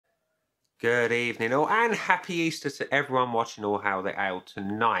Good evening all, and happy Easter to everyone watching or how they ale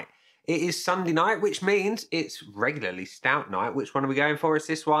tonight. It is Sunday night, which means it's regularly stout night. Which one are we going for? It's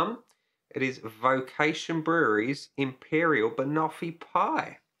this one. It is Vocation Brewery's Imperial Banoffee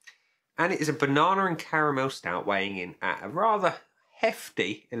Pie. And it is a banana and caramel stout weighing in at a rather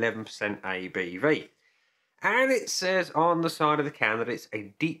hefty 11% ABV. And it says on the side of the can that it's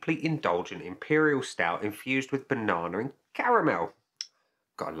a deeply indulgent imperial stout infused with banana and caramel.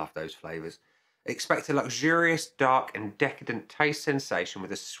 Gotta love those flavours. Expect a luxurious, dark and decadent taste sensation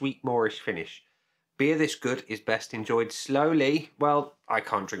with a sweet Moorish finish. Beer this good is best enjoyed slowly. Well, I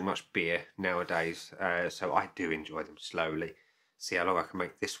can't drink much beer nowadays, so I do enjoy them slowly. See how long I can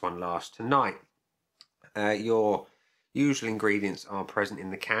make this one last tonight. Your usual ingredients are present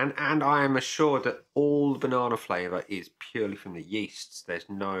in the can, and I am assured that all the banana flavour is purely from the yeasts. There's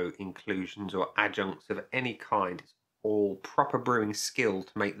no inclusions or adjuncts of any kind. It's all proper brewing skill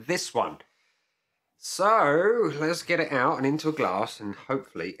to make this one. So let's get it out and into a glass and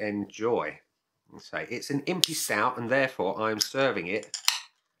hopefully enjoy. So it's an impy stout, and therefore I'm serving it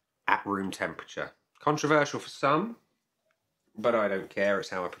at room temperature. Controversial for some, but I don't care. It's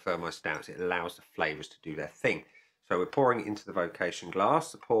how I prefer my stouts. It allows the flavours to do their thing. So we're pouring it into the Vocation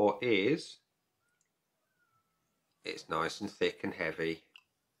glass. The pour is, it's nice and thick and heavy.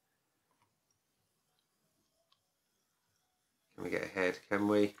 Can we get ahead? Can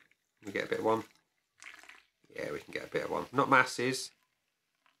we? Can we get a bit of one? Yeah, we can get a bit of one. Not masses,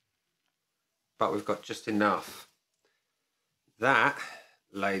 but we've got just enough. That,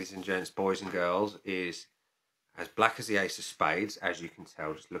 ladies and gents, boys and girls, is as black as the ace of spades, as you can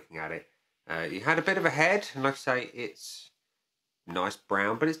tell just looking at it. You had a bit of a head, and like I say, it's nice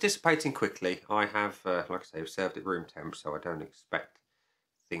brown, but it's dissipating quickly. I have, like I say, served at room temp, so I don't expect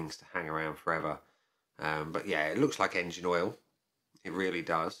things to hang around forever. But yeah, it looks like engine oil. It really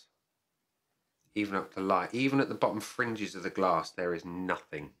does. Even up to light, even at the bottom fringes of the glass, there is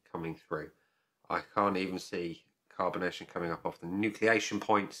nothing coming through. I can't even see carbonation coming up off the nucleation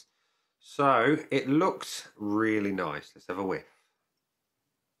points. So it looks really nice. Let's have a whiff.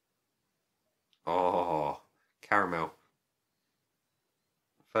 Oh, caramel.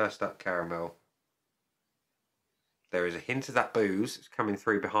 First up, caramel. There is a hint of that booze that's coming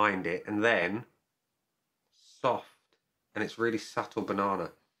through behind it, and then soft, and it's really subtle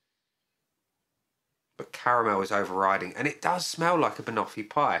banana. But caramel is overriding, and it does smell like a banoffee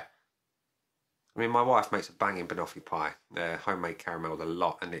pie. I mean, my wife makes a banging banoffee pie, homemade caramel a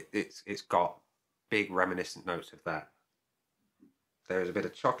lot, and it's got big reminiscent notes of that. There is a bit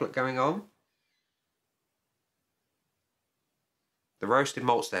of chocolate going on. The roasted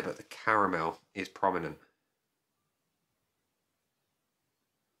malt's there, but the caramel is prominent.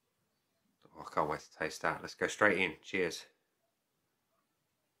 Oh, I can't wait to taste that. Let's go straight in. Cheers.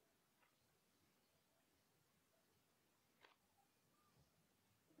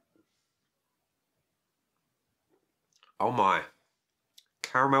 Oh my.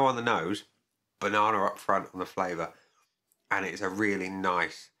 Caramel on the nose, banana up front on the flavour, and it's a really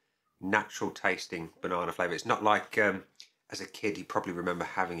nice, natural tasting banana flavour. It's not like, as a kid, you probably remember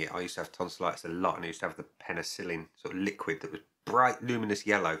having it. I used to have tonsillitis a lot, and I used to have the penicillin sort of liquid that was bright, luminous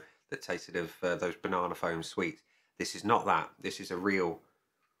yellow that tasted of those banana foam sweets. This is not that. This is a real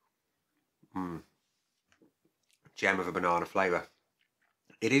gem of a banana flavour.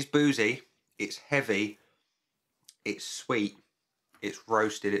 It is boozy, it's heavy, it's sweet, it's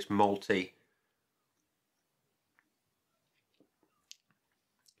roasted, it's malty.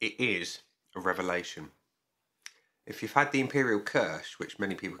 It is a revelation. If you've had the Imperial Kirsch, which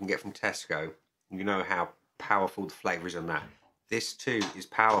many people can get from Tesco, you know how powerful the flavour is on that. This too is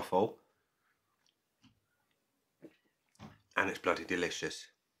powerful, and it's bloody delicious.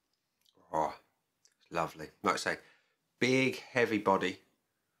 Oh, it's lovely. Like I say, big, heavy body.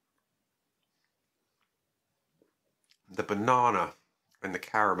 The banana and the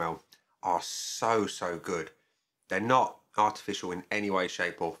caramel are so good. They're not artificial in any way,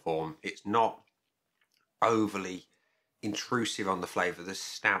 shape or form. It's not overly intrusive on the flavour. The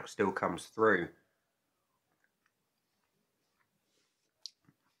stout still comes through.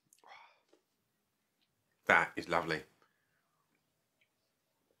 That is lovely.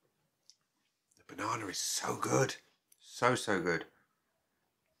 The banana is so good. So good.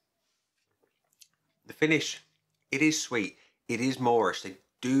 The finish, it is sweet. It is Moorish. They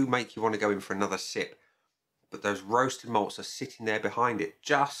do make you want to go in for another sip. But those roasted malts are sitting there behind it,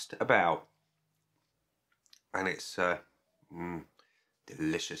 just about. And it's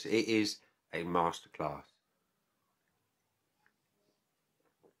delicious. It is a masterclass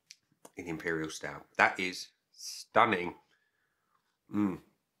in Imperial Stout. That is stunning.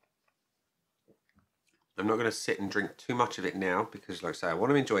 I'm not going to sit and drink too much of it now because, like I say, I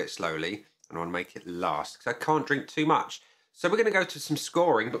want to enjoy it slowly and I want to make it last because I can't drink too much. So we're going to go to some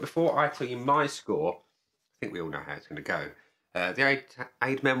scoring, but before I tell you my score, I think we all know how it's going to go. The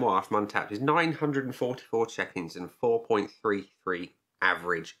Aid Memoir from Untapped is 944 check-ins and 4.33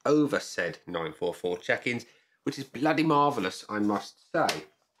 average over said 944 check-ins, which is bloody marvellous, I must say.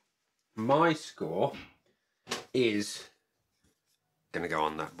 My score is going to go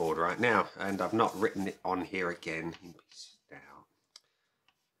on that board right now, and I've not written it on here again. Stout.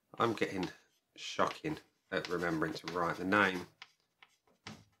 I'm getting shocking at remembering to write the name.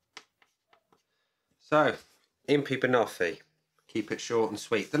 So, Imperial Banoffee. Keep it short and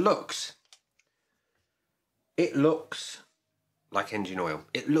sweet. The looks. It looks like engine oil.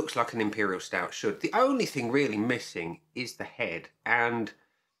 It looks like an Imperial Stout should. The only thing really missing is the head. And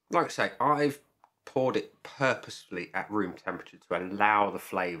like I say, I've poured it purposefully at room temperature to allow the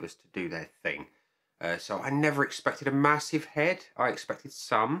flavours to do their thing. So I never expected a massive head. I expected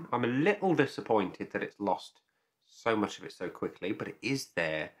some. I'm a little disappointed that it's lost so much of it so quickly, but it is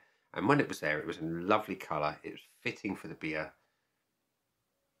there. And when it was there, it was a lovely colour. It was fitting for the beer.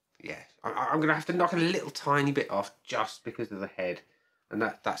 Yeah, I'm going to have to knock a little tiny bit off just because of the head. And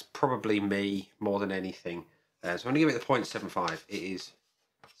that's probably me more than anything. So I'm going to give it the 0.75. It is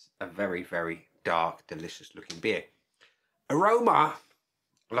a very, very dark, delicious looking beer. Aroma,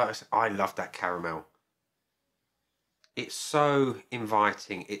 like I said, I love that caramel. It's so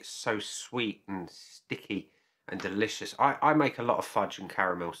inviting. It's so sweet and sticky and delicious. I make a lot of fudge and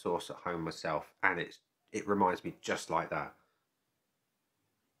caramel sauce at home myself, and it reminds me just like that.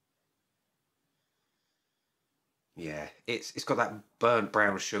 Yeah, it's got that burnt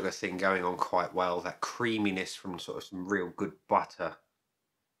brown sugar thing going on quite well. That creaminess from sort of some real good butter.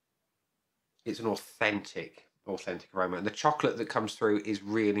 It's an authentic aroma, and the chocolate that comes through is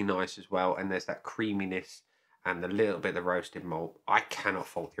really nice as well. And there's that creaminess and a little bit of roasted malt. I cannot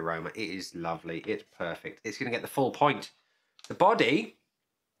fault the aroma. It is lovely. It's perfect. It's going to get the full point. The body,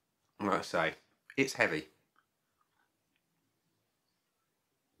 like I say, it's heavy.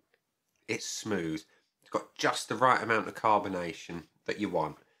 It's smooth. It's got just the right amount of carbonation that you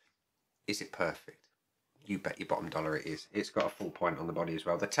want. Is it perfect? You bet your bottom dollar it is. It's got a full point on the body as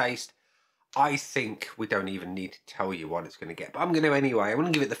well. The taste, I think we don't even need to tell you what it's going to get, but I'm going to anyway. I'm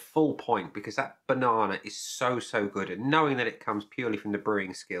going to give it the full point because that banana is so, so good. And knowing that it comes purely from the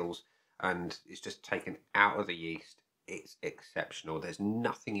brewing skills and it's just taken out of the yeast, it's exceptional. There's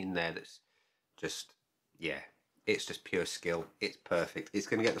nothing in there that's just, yeah, it's just pure skill. It's perfect. It's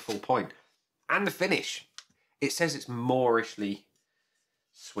going to get the full point. And the finish. It says it's moorishly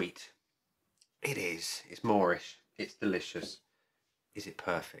sweet. It is. It's moorish. It's delicious. Is it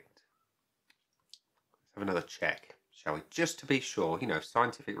perfect? Let's have another check, shall we? Just to be sure, you know,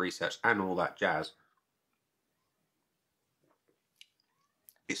 scientific research and all that jazz.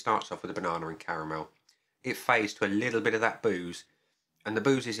 It starts off with a banana and caramel. It fades to a little bit of that booze. And the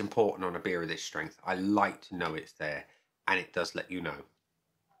booze is important on a beer of this strength. I like to know it's there. And it does let you know.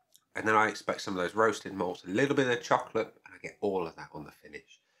 And then I expect some of those roasted malts, a little bit of chocolate, and I get all of that on the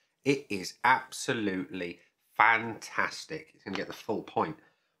finish. It is absolutely fantastic. It's going to get the full point,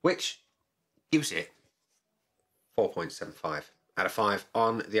 which gives it 4.75 out of 5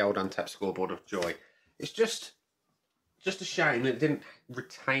 on the old Untapped scoreboard of joy. It's just a shame that it didn't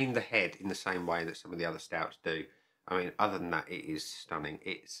retain the head in the same way that some of the other stouts do. I mean, other than that, it is stunning.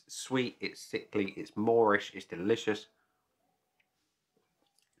 It's sweet, it's sickly, it's moorish, it's delicious.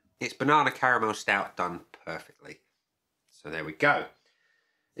 It's banana caramel stout done perfectly. So there we go.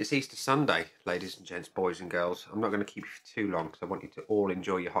 It's Easter Sunday, ladies and gents, boys and girls. I'm not going to keep you for too long because I want you to all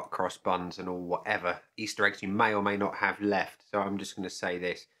enjoy your hot cross buns and all whatever Easter eggs you may or may not have left. So I'm just going to say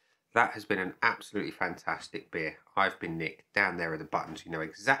this. That has been an absolutely fantastic beer. I've been Nick. Down there are the buttons. You know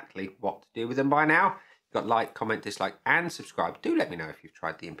exactly what to do with them by now. You've got like, comment, dislike and subscribe. Do let me know if you've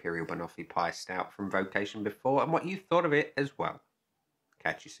tried the Imperial Banoffee Pie Stout from Vocation before and what you thought of it as well.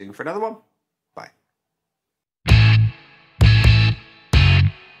 Catch you soon for another one.